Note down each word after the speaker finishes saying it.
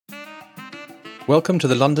Welcome to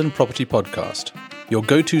the London Property Podcast, your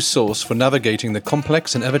go-to source for navigating the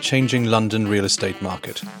complex and ever-changing London real estate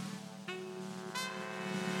market.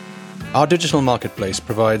 Our digital marketplace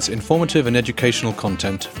provides informative and educational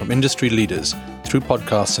content from industry leaders through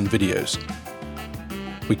podcasts and videos.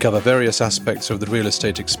 We cover various aspects of the real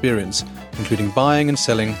estate experience, including buying and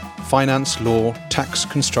selling, finance, law, tax,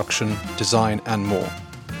 construction, design, and more.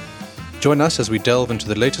 Join us as we delve into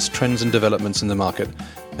the latest trends and developments in the market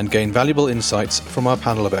and gain valuable insights from our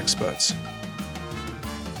panel of experts.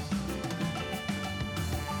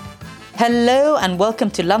 Hello and welcome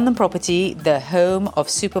to London Property, the home of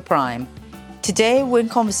Super Prime. Today we're in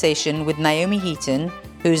conversation with Naomi Heaton,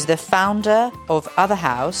 who's the founder of Other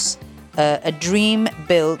House, a dream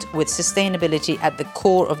built with sustainability at the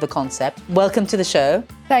core of the concept. Welcome to the show.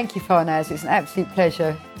 Thank you, Farnaz. It's an absolute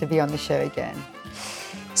pleasure to be on the show again.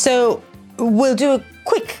 So we'll do a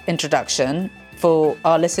quick introduction for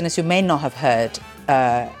our listeners who may not have heard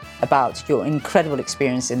about your incredible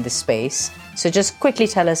experience in this space. So just quickly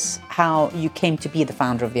tell us how you came to be the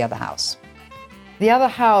founder of The Other House. The Other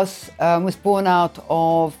House was born out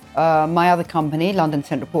of my other company, London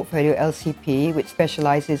Central Portfolio LCP, which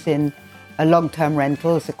specialises in long-term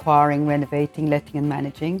rentals, acquiring, renovating, letting and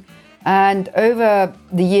managing. And over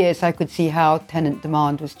the years, I could see how tenant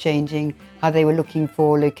demand was changing, how they were looking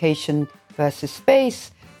for location versus space,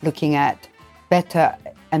 looking at better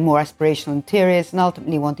and more aspirational interiors, and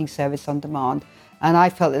ultimately wanting service on demand. And I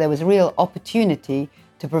felt that there was a real opportunity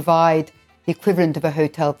to provide the equivalent of a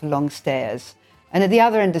hotel for long stayers. And at the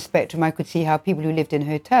other end of the spectrum, I could see how people who lived in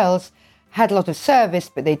hotels had a lot of service,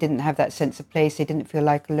 but they didn't have that sense of place. They didn't feel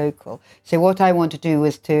like a local. So what I wanted to do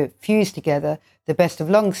was to fuse together the best of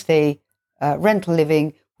long stay rental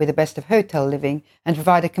living with the best of hotel living and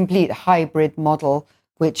provide a complete hybrid model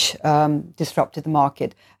which disrupted the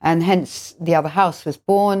market. And hence The Other House was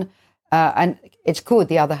born. And it's called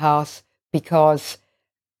The Other House because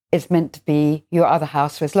it's meant to be your other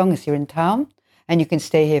house for as long as you're in town. And you can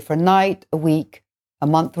stay here for a night, a week, a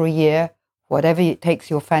month or a year, whatever it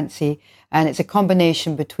takes your fancy. And it's a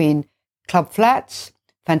combination between club flats,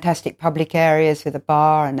 fantastic public areas with a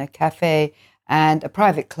bar and a cafe, and a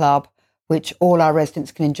private club, which all our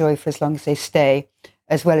residents can enjoy for as long as they stay,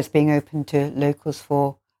 as well as being open to locals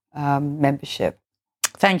for membership.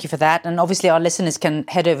 Thank you for that. And obviously our listeners can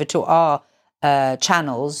head over to our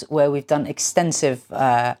channels where we've done extensive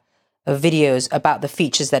videos about the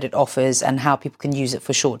features that it offers and how people can use it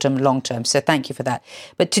for short-term and long-term. So thank you for that.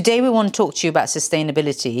 But today we want to talk to you about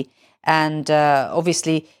sustainability. And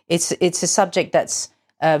obviously it's a subject that's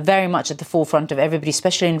very much at the forefront of everybody,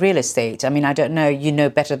 especially in real estate. I mean, I don't know, you know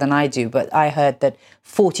better than I do, but I heard that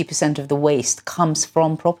 40% of the waste comes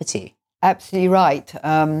from property. Absolutely right.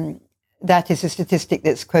 That is a statistic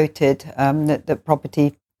that's quoted, that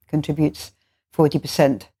property contributes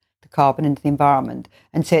 40% to carbon into the environment.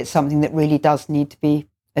 And so it's something that really does need to be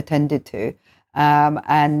attended to.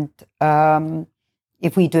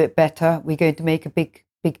 If we do it better, we're going to make a big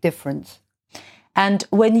difference. And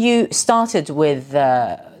when you started with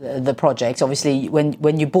the project, obviously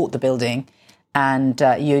when you bought the building and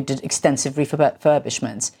you did extensive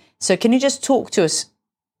refurbishments. So can you just talk to us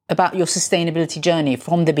about your sustainability journey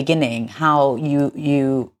from the beginning, how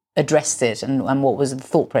you addressed it and what was the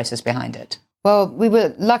thought process behind it? Well, we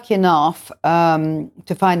were lucky enough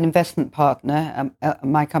to find an investment partner,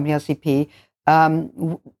 my company LCP.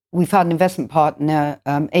 We found an investment partner,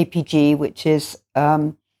 APG, which is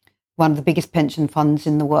one of the biggest pension funds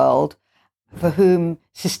in the world, for whom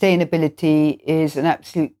sustainability is an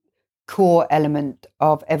absolute core element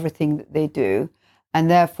of everything that they do. And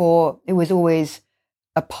therefore, it was always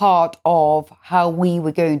a part of how we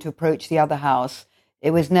were going to approach The Other House.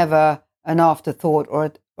 It was never an afterthought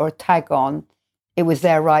or a tag on. It was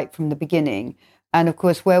there right from the beginning. And of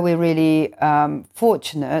course, where we're really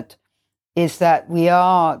fortunate is that we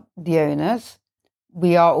are the owners.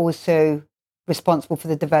 We are also responsible for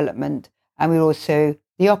the development, and we're also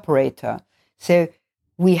the operator. So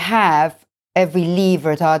we have every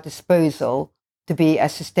lever at our disposal to be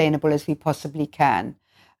as sustainable as we possibly can.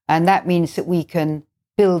 And that means that we can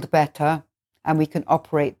build better and we can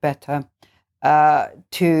operate better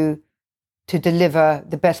to deliver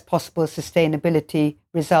the best possible sustainability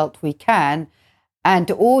result we can, and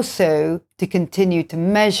also to continue to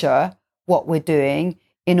measure what we're doing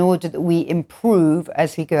in order that we improve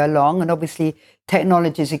as we go along. And obviously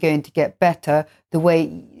technologies are going to get better. The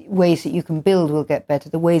ways that you can build will get better.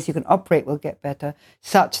 The ways you can operate will get better,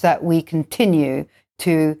 such that we continue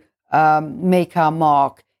to make our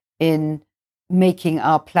mark in making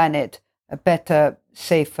our planet a better,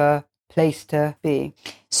 safer place to be.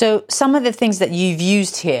 So some of the things that you've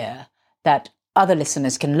used here that other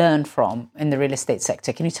listeners can learn from in the real estate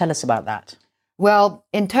sector. Can you tell us about that? Well,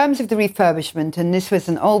 in terms of the refurbishment, and this was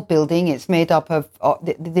an old building, it's made up of,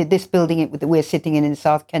 this building that we're sitting in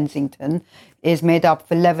South Kensington is made up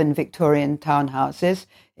of 11 Victorian townhouses.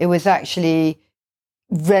 It was actually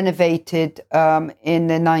renovated in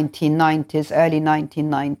the 1990s, early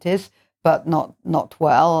 1990s, but not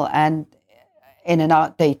well, and in an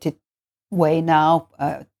outdated way now,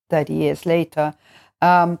 30 years later.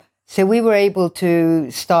 So we were able to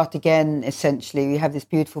start again, essentially. We have this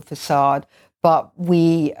beautiful facade, but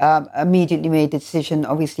we immediately made a decision,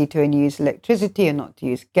 obviously, to only use electricity and not to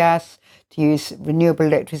use gas, to use renewable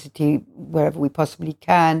electricity wherever we possibly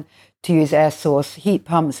can, to use air source heat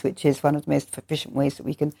pumps, which is one of the most efficient ways that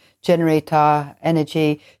we can generate our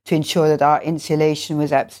energy, to ensure that our insulation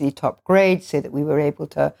was absolutely top grade so that we were able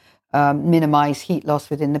to minimize heat loss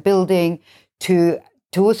within the building, to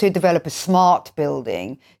also develop a smart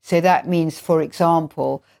building. So that means, for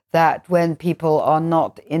example, that when people are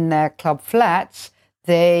not in their club flats,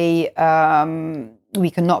 we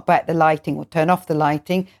can knock back the lighting or turn off the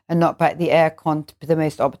lighting and knock back the aircon to the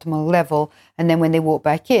most optimal level. And then when they walk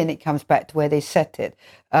back in, it comes back to where they set it.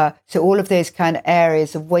 So all of those kind of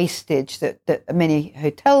areas of wastage that many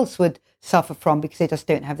hotels would suffer from because they just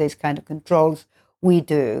don't have those kind of controls, we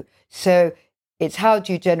do. So it's how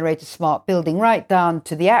do you generate a smart building, right down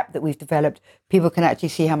to the app that we've developed. People can actually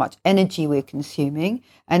see how much energy we're consuming.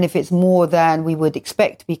 And if it's more than we would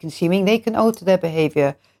expect to be consuming, they can alter their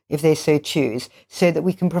behavior if they so choose, so that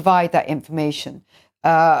we can provide that information.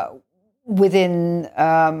 Within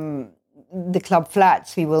the club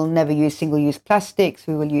flats, we will never use single-use plastics.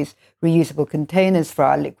 We will use reusable containers for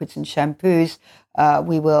our liquids and shampoos.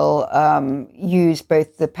 We will use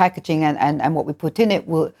both the packaging and what we put in it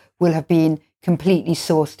will have been completely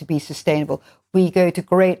sourced to be sustainable. We go to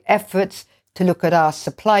great efforts to look at our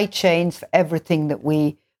supply chains for everything that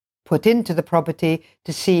we put into the property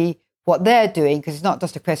to see what they're doing, because it's not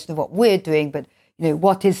just a question of what we're doing, but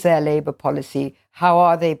what is their labour policy, how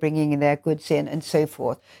are they bringing their goods in, and so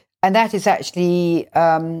forth. And that is actually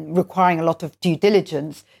requiring a lot of due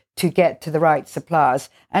diligence to get to the right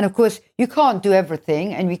suppliers. And of course, you can't do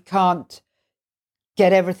everything, and we can't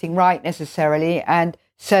get everything right necessarily. And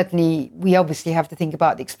certainly, we obviously have to think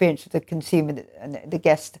about the experience of the consumer and the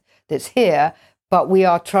guest that's here, but we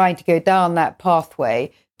are trying to go down that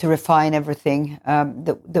pathway to refine everything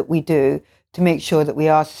that we do to make sure that we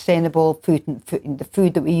are sustainable, the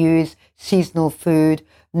food that we use, seasonal food,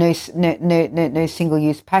 no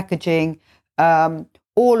single-use packaging.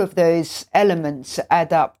 All of those elements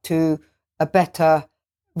add up to a better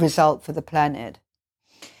result for the planet.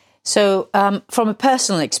 So, from a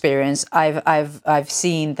personal experience, I've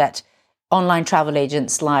seen that online travel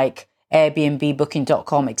agents like Airbnb,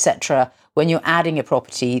 Booking.com, etc., when you're adding a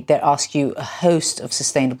property, they ask you a host of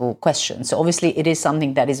sustainable questions. So, obviously, it is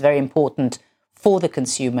something that is very important for the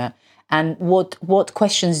consumer. And what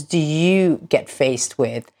questions do you get faced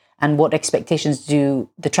with, and what expectations do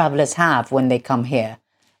the travellers have when they come here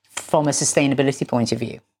from a sustainability point of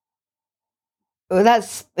view? Well,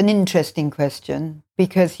 that's an interesting question,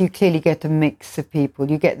 because you clearly get a mix of people.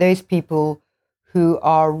 You get those people who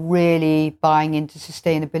are really buying into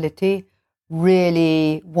sustainability,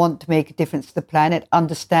 really want to make a difference to the planet,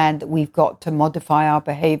 understand that we've got to modify our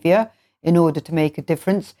behavior in order to make a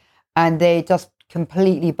difference, and they just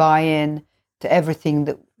completely buy in to everything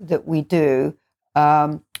that we do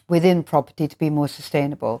within property to be more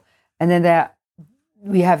sustainable. And then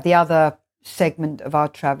we have the other segment of our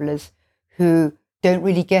travellers who don't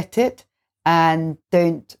really get it and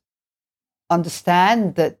don't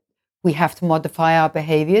understand that we have to modify our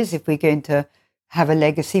behaviours if we're going to have a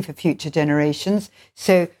legacy for future generations.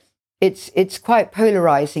 So it's quite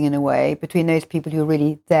polarising in a way between those people who are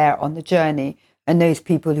really there on the journey and those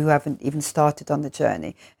people who haven't even started on the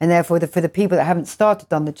journey. And therefore, for the people that haven't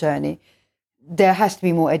started on the journey, there has to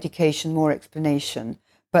be more education, more explanation.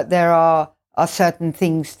 But there are certain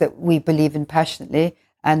things that we believe in passionately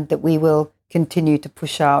and that we will continue to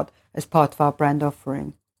push out as part of our brand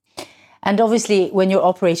offering. And obviously, when you're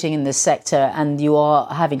operating in this sector and you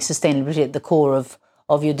are having sustainability at the core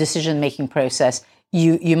of your decision-making process,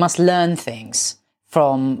 you must learn things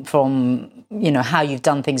from how you've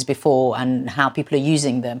done things before and how people are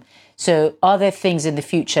using them. So are there things in the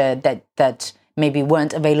future that maybe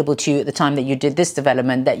weren't available to you at the time that you did this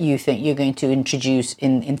development that you think you're going to introduce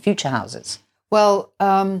in future houses? Well,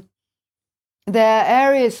 there are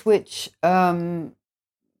areas which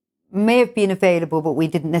may have been available, but we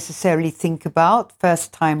didn't necessarily think about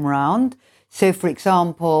first time round. So, for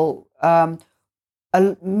example,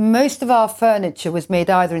 most of our furniture was made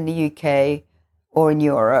either in the UK or in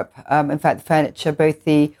Europe. In fact, the furniture,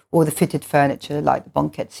 the fitted furniture, like the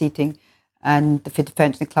banquette seating and the fitted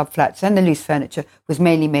furniture in the club flats and the loose furniture, was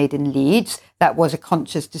mainly made in Leeds. That was a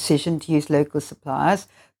conscious decision to use local suppliers.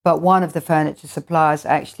 But one of the furniture suppliers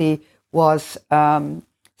actually was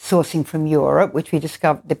sourcing from Europe, which we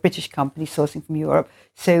discovered, the British company sourcing from Europe.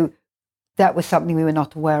 So that was something we were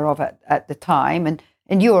not aware of at the time.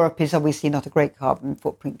 And Europe is obviously not a great carbon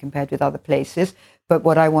footprint compared with other places. But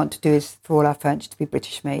what I want to do is for all our furniture to be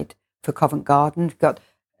British made for Covent Garden. We've got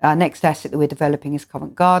our next asset that we're developing is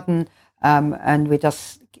Covent Garden. And we're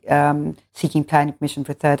just seeking planning permission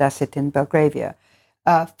for a third asset in Belgravia.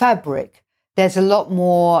 Fabric. There's a lot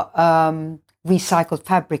more recycled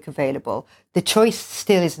fabric available. The choice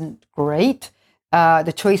still isn't great.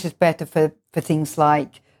 The choice is better for things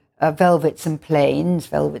like velvets and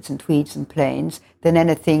tweeds and plains than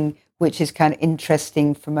anything which is kind of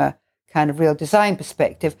interesting from a kind of real design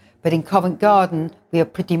perspective. But in Covent Garden, we are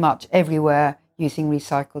pretty much everywhere using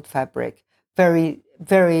recycled fabric. Very,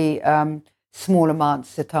 very small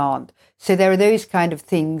amounts that aren't. So there are those kind of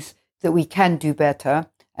things that we can do better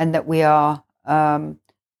and that we are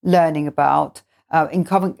learning about.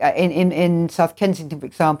 In South Kensington, for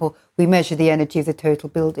example, we measure the energy of the total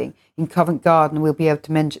building. In Covent Garden, we'll be able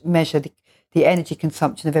to measure the energy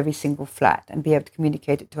consumption of every single flat and be able to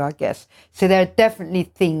communicate it to our guests. So there are definitely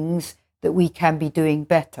things that we can be doing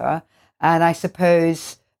better. And I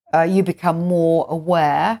suppose you become more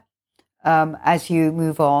aware as you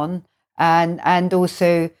move on, and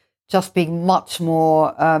also just being much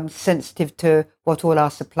more sensitive to what all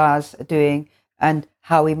our suppliers are doing and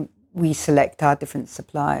how we select our different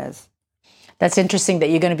suppliers. That's interesting that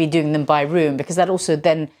you're going to be doing them by room, because that also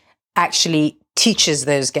then actually teaches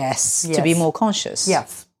those guests to be more conscious.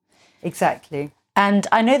 Yes, exactly. And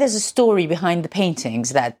I know there's a story behind the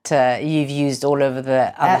paintings that you've used all over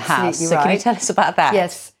the other house. So can you tell us about that?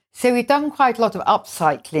 Yes. So we've done quite a lot of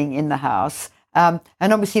upcycling in the house. And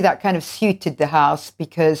obviously that kind of suited the house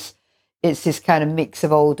because it's this kind of mix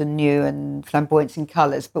of old and new and flamboyance in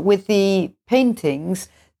colours. But with the paintings,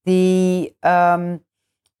 the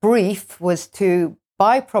brief was to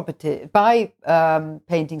buy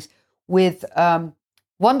paintings with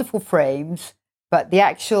wonderful frames, but the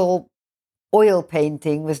actual oil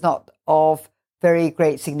painting was not of very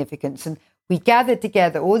great significance. And we gathered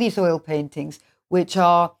together all these oil paintings, which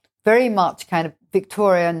are very much kind of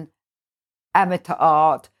Victorian amateur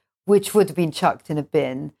art, which would have been chucked in a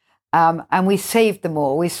bin. And we saved them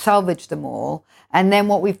all, we salvaged them all. And then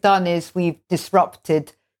what we've done is we've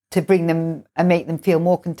disrupted to bring them and make them feel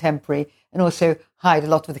more contemporary and also hide a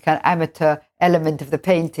lot of the kind of amateur element of the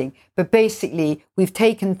painting. But basically, we've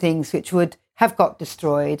taken things which would have got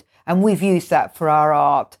destroyed and we've used that for our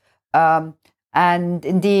art. And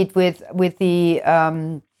indeed, with the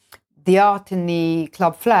art in the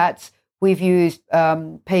club flats, we've used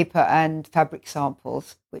paper and fabric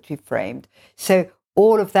samples, which we've framed. So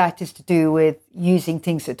all of that is to do with using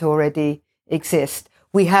things that already exist.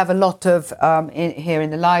 We have a lot of, here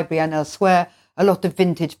in the library and elsewhere, a lot of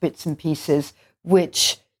vintage bits and pieces,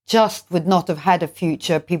 which just would not have had a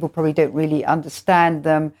future. People probably don't really understand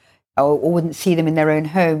them or wouldn't see them in their own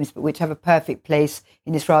homes, but which have a perfect place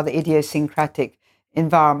in this rather idiosyncratic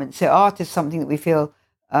environment. So art is something that we feel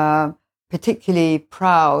particularly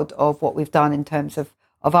proud of what we've done in terms of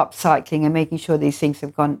upcycling and making sure these things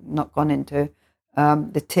have not gone into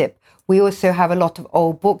the tip. We also have a lot of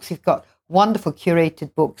old books. We've got wonderful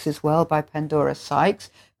curated books as well by Pandora Sykes,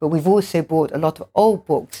 but we've also bought a lot of old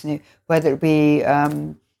books, whether it be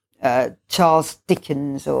Charles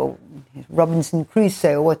Dickens or Robinson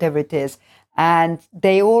Crusoe or whatever it is. And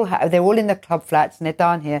they're all in the club flats and they're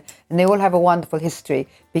down here and they all have a wonderful history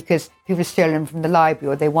because people stole them from the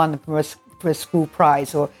library or they won them for a school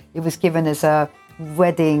prize or it was given as a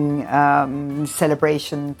wedding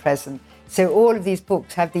celebration present. So all of these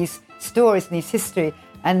books have these stories and this history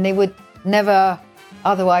and they would never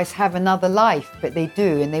otherwise have another life, but they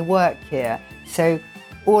do and they work here. So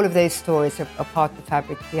all of those stories are part of the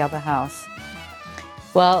fabric of the other house.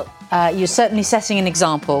 Well, you're certainly setting an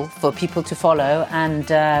example for people to follow,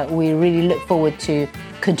 and we really look forward to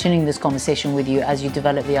continuing this conversation with you as you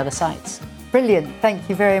develop the other sites. Brilliant. Thank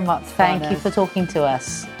you very much, Farnaz. Thank you for talking to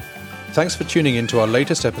us. Thanks for tuning in to our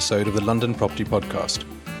latest episode of the London Property Podcast.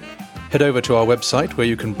 Head over to our website where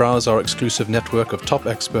you can browse our exclusive network of top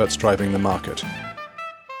experts driving the market.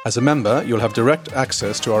 As a member, you'll have direct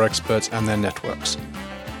access to our experts and their networks.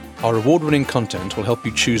 Our award-winning content will help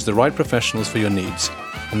you choose the right professionals for your needs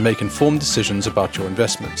and make informed decisions about your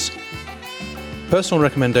investments. Personal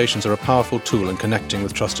recommendations are a powerful tool in connecting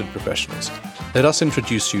with trusted professionals. Let us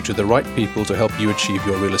introduce you to the right people to help you achieve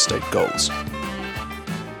your real estate goals.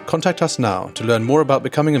 Contact us now to learn more about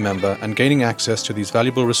becoming a member and gaining access to these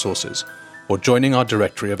valuable resources, or joining our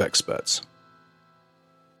directory of experts.